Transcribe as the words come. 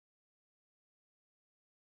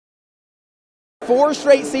4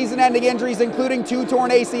 straight season-ending injuries, including 2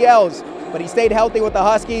 torn ACLs. But he stayed healthy with the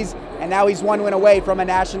Huskies, and now he's 1 win away from a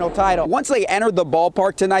national title. Once they entered the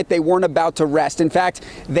ballpark tonight, they weren't about to rest. In fact,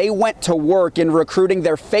 they went to work in recruiting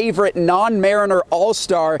their favorite non-Mariner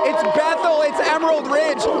all-star. It's Bethel, it's Emerald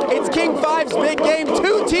Ridge, it's King 5's big game,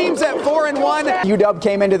 2 teams at 4-1. UW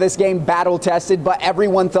came into this game battle-tested, but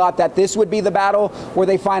everyone thought that this would be the battle where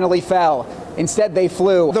they finally fell. Instead, they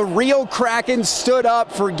flew. The real Kraken stood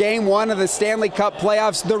up for Game 1 of the Stanley Cup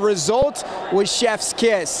playoffs. The result was chef's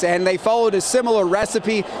kiss, and they followed a similar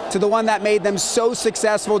recipe to the one that made them so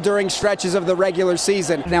successful during stretches of the regular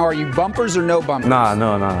season. Now, are you bumpers or no bumpers? Nah,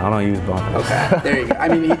 no, I don't use bumpers. Okay, there you go. I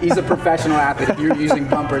mean, he's a professional athlete. If you're using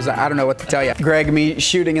bumpers, I don't know what to tell you. Greg, me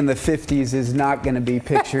shooting in the 50s is not going to be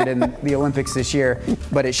pictured in the Olympics this year,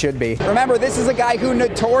 but it should be. Remember, this is a guy who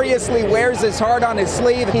notoriously wears his heart on his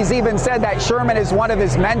sleeve. He's even said that Sherman is one of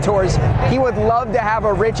his mentors. He would love to have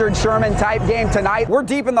a Richard Sherman type game tonight. We're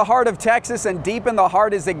deep in the heart of Texas, and deep in the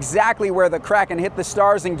heart is exactly where the Kraken hit the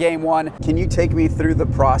Stars in Game 1. Can you take me through the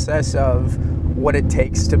process of what it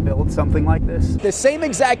takes to build something like this? The same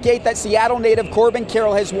exact gate that Seattle native Corbin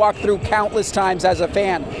Carroll has walked through countless times as a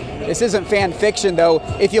fan. This isn't fan fiction, though.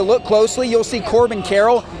 If you look closely, you'll see Corbin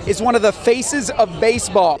Carroll is one of the faces of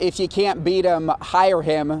baseball. If you can't beat him, hire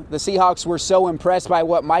him. The Seahawks were so impressed by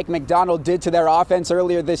what Mike McDonald did to their offense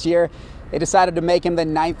earlier this year, they decided to make him the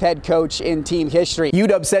 9th head coach in team history.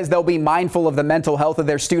 UW says they'll be mindful of the mental health of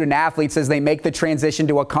their student athletes as they make the transition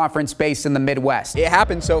to a conference based in the Midwest. It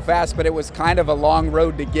happened so fast, but it was kind of a long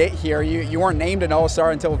road to get here. You weren't named an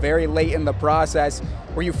all-star until very late in the process.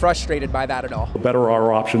 Were you frustrated by that at all? The better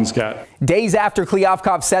our options get. Days after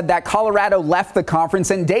Kliavkoff said that, Colorado left the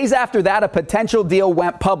conference, and days after that, a potential deal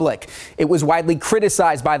went public. It was widely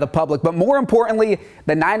criticized by the public, but more importantly,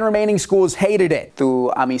 the 9 remaining schools hated it.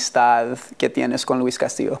 Tu amistad que tienes con Luis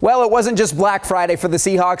Castillo. Well, it wasn't just Black Friday for the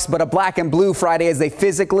Seahawks, but a black and blue Friday as they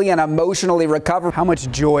physically and emotionally recover. How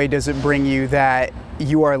much joy does it bring you that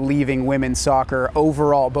you are leaving women's soccer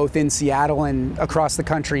overall, both in Seattle and across the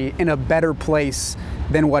country, in a better place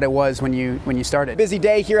than what it was when you started? Busy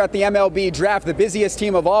day here at the MLB draft. The busiest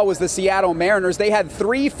team of all was the Seattle Mariners. They had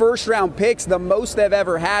 3 first-round picks, the most they've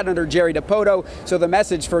ever had under Jerry DiPoto. So the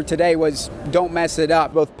message for today was don't mess it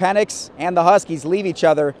up. Both Penix and the Huskies leave each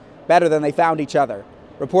other better than they found each other.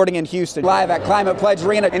 Reporting in Houston, live at Climate Pledge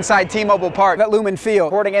Arena inside T-Mobile Park at Lumen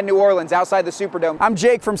Field. Reporting in New Orleans outside the Superdome. I'm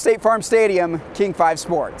Jake from State Farm Stadium, King 5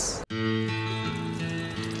 Sports. I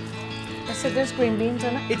said there's green beans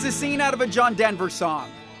in it. It's a scene out of a John Denver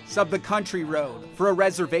song. Sub the country road for a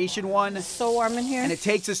reservation one. It's so warm in here. And it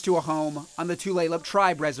takes us to a home on the Tulalip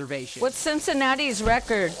Tribe Reservation. What's Cincinnati's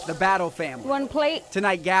record? The Battle family. 1 plate.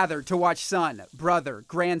 Tonight gathered to watch son, brother,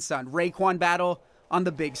 grandson, Raekwon battle on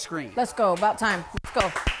the big screen. Let's go, about time. Let's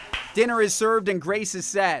go. Dinner is served and grace is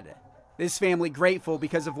said. This family grateful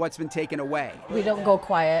because of what's been taken away. We don't go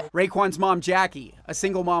quiet. Raekwon's mom, Jackie, a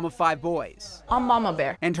single mom of 5 boys. I'm Mama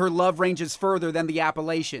Bear. And her love ranges further than the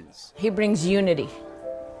Appalachians. He brings unity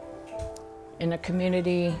in a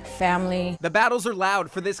community, family. The battles are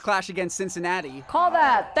loud for this clash against Cincinnati. Call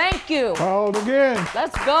that. Thank you. Called again.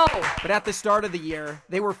 Let's go. But at the start of the year,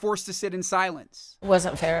 they were forced to sit in silence. It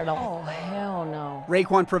wasn't fair at all. Oh, hell no.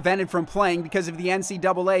 Raekwon prevented from playing because of the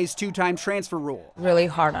NCAA's 2-time transfer rule. Really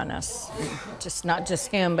hard on us. Just not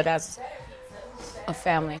just him, but as a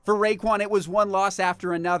family. For Raekwon, it was one loss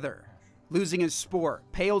after another. Losing his sport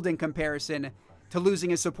paled in comparison to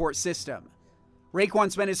losing his support system.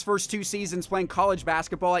 Raekwon spent his first 2 seasons playing college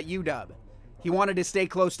basketball at UW. He wanted to stay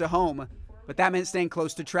close to home, but that meant staying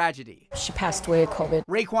close to tragedy. She passed away of COVID.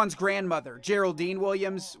 Raekwon's grandmother, Geraldine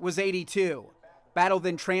Williams, was 82. Battle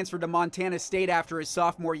then transferred to Montana State after his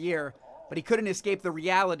sophomore year, but he couldn't escape the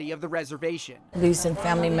reality of the reservation. Losing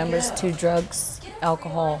family members to drugs,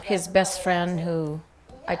 alcohol. His best friend, who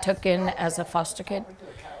I took in as a foster kid,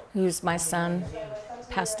 who's my son,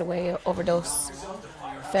 passed away, overdose.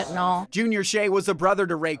 Fentanyl. Junior Shea was a brother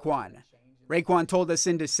to Raekwon. Raekwon told us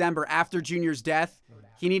in December after Junior's death,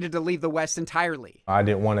 he needed to leave the West entirely. I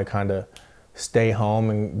didn't want to kind of stay home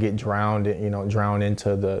and get drowned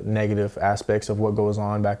into the negative aspects of what goes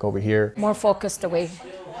on back over here. More focused away,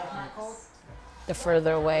 the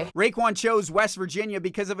further away. Raekwon chose West Virginia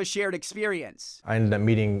because of a shared experience. I ended up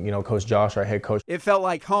meeting, Coach Josh, our head coach. It felt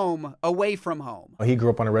like home, away from home. He grew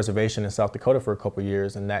up on a reservation in South Dakota for a couple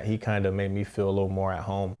years, and that he kind of made me feel a little more at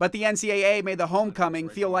home. But the NCAA made the homecoming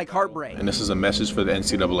feel like heartbreak. And this is a message for the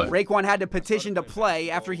NCAA. Raekwon had to petition to play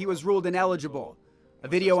after he was ruled ineligible. A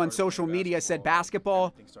video on social media said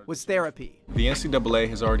basketball was therapy. The NCAA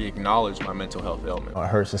has already acknowledged my mental health ailment. It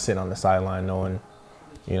hurts to sit on the sideline knowing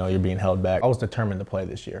you know, you're being held back. I was determined to play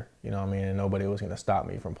this year, you know what I mean? And nobody was going to stop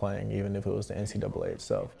me from playing, even if it was the NCAA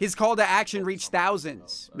itself. His call to action reached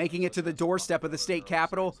thousands, making it to the doorstep of the state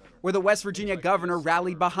capitol, where the West Virginia governor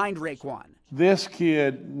rallied behind Raekwon. This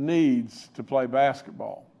kid needs to play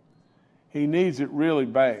basketball. He needs it really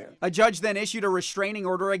bad. A judge then issued a restraining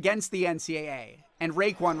order against the NCAA, and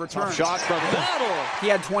Raekwon returned. Shot from Battle. He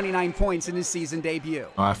had 29 points in his season debut.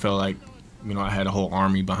 I felt like, you know, I had a whole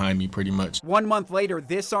army behind me pretty much. 1 month later,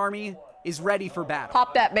 this army is ready for battle.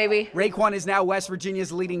 Pop that, baby. Raekwon is now West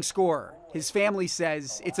Virginia's leading scorer. His family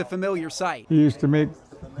says it's a familiar sight. He used to make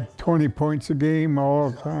 20 points a game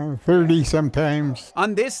all the time, 30 sometimes.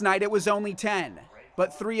 On this night, it was only 10,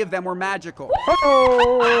 but 3 of them were magical.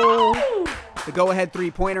 Oh! The go-ahead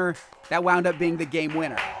three-pointer, that wound up being the game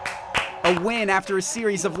winner. A win after a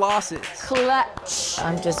series of losses. Clutch.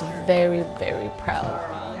 I'm just very, very proud.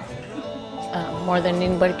 More than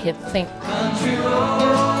anybody could think.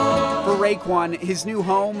 For Raekwon, his new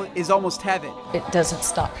home is almost heaven. It doesn't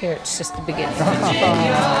stop here, it's just the beginning.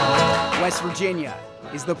 West Virginia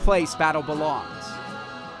is the place battle belongs.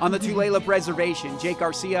 On the Tulalip Reservation, Jake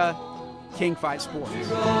Garcia, King 5 Sports.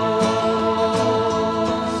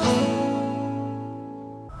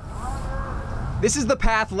 This is the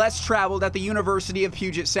path less traveled at the University of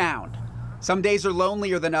Puget Sound. Some days are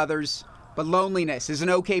lonelier than others, but loneliness is an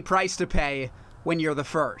okay price to pay when you're the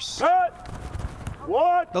first.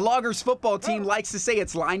 What? The Loggers football team likes to say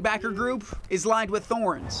its linebacker group is lined with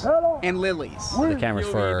thorns and lilies. The camera's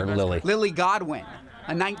for Lily. Lily Godwin,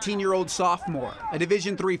 a 19-year-old sophomore, a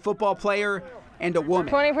Division III football player, and a woman.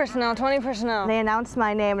 20 personnel, 20 personnel. They announced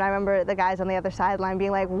my name, and I remember the guys on the other sideline being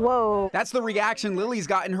like, whoa. That's the reaction Lily's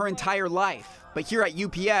gotten her entire life. But here at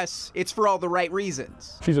UPS, it's for all the right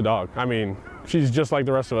reasons. She's a dog. I mean, she's just like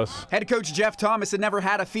the rest of us. Head coach Jeff Thomas had never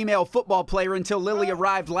had a female football player until Lily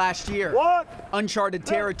arrived last year. What? Uncharted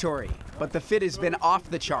territory, but the fit has been off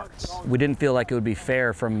the charts. We didn't feel like it would be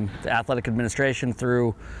fair from the athletic administration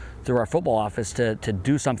through our football office to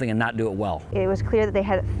do something and not do it well. It was clear that they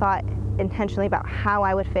had thought intentionally about how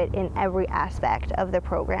I would fit in every aspect of the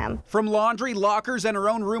program. From laundry, lockers, and her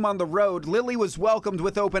own room on the road, Lily was welcomed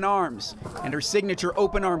with open arms, and her signature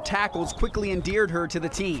open arm tackles quickly endeared her to the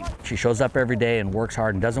team. She shows up every day and works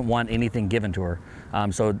hard and doesn't want anything given to her,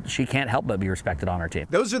 so she can't help but be respected on our team.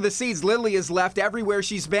 Those are the seeds Lily has left everywhere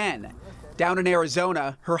she's been. Down in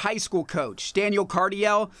Arizona, her high school coach, Daniel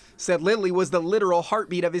Cardiel, said Lily was the literal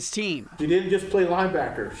heartbeat of his team. She didn't just play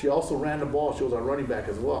linebacker. She also ran the ball. She was our running back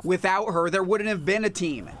as well. Without her, there wouldn't have been a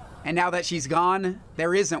team. And now that she's gone,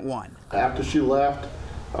 there isn't one. After she left,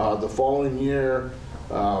 the following year,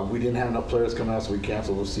 we didn't have enough players coming out, so we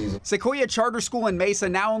canceled the season. Sequoia Charter School in Mesa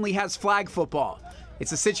now only has flag football.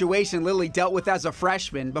 It's a situation Lily dealt with as a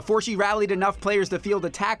freshman before she rallied enough players to field a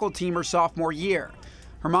tackle team her sophomore year.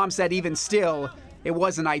 Her mom said even still, it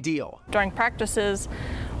wasn't ideal. During practices,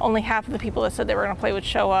 only half of the people that said they were going to play would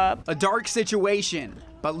show up. A dark situation,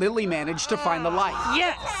 but Lily managed to find the light.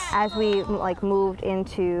 Yes! As we moved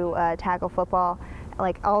into tackle football,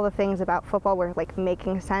 all the things about football were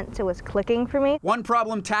making sense. It was clicking for me. One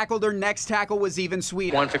problem tackled her next tackle was even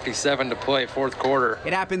sweeter. 1:57 to play, fourth quarter.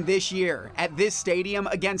 It happened this year at this stadium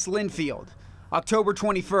against Linfield, October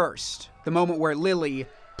 21st, the moment where Lily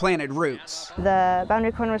planted roots. The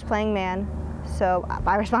boundary corner was playing man, so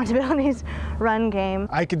my responsibilities, run game.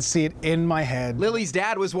 I could see it in my head. Lily's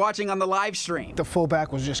dad was watching on the live stream. The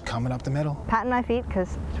fullback was just coming up the middle. Patting my feet,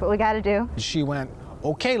 because that's what we got to do. She went,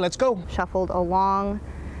 okay, let's go. Shuffled along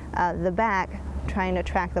the back, trying to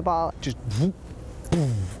track the ball. Just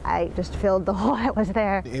I just filled the hole that was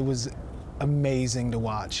there. It was amazing to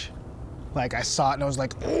watch. I saw it and I was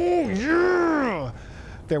like, oh yeah!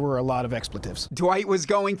 There were a lot of expletives. Dwight was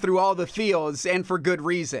going through all the feels, and for good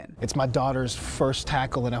reason. It's my daughter's first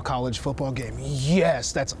tackle in a college football game.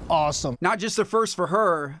 Yes, that's awesome. Not just a first for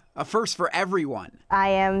her, a first for everyone. I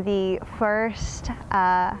am the first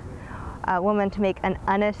woman to make an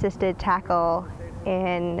unassisted tackle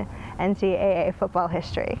in NCAA football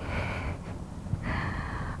history.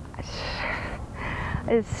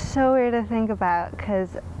 It's so weird to think about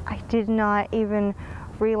because I did not even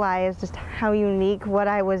realize just how unique what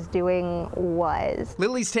I was doing was.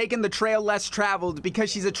 Lily's taken the trail less traveled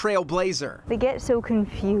because she's a trailblazer. They get so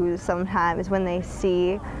confused sometimes when they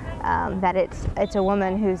see that it's a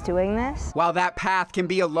woman who's doing this. While that path can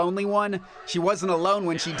be a lonely one, she wasn't alone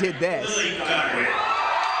when she did this.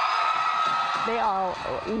 They all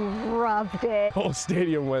loved it. The whole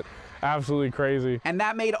stadium went absolutely crazy. And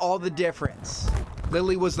that made all the difference.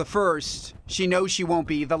 Lily was the first. She knows she won't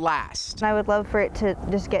be the last. I would love for it to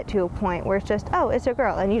just get to a point where it's just, oh, it's a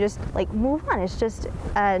girl, and you just like move on. It's just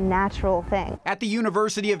a natural thing. At the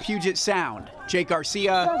University of Puget Sound, Jake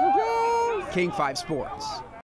Garcia, King 5 Sports.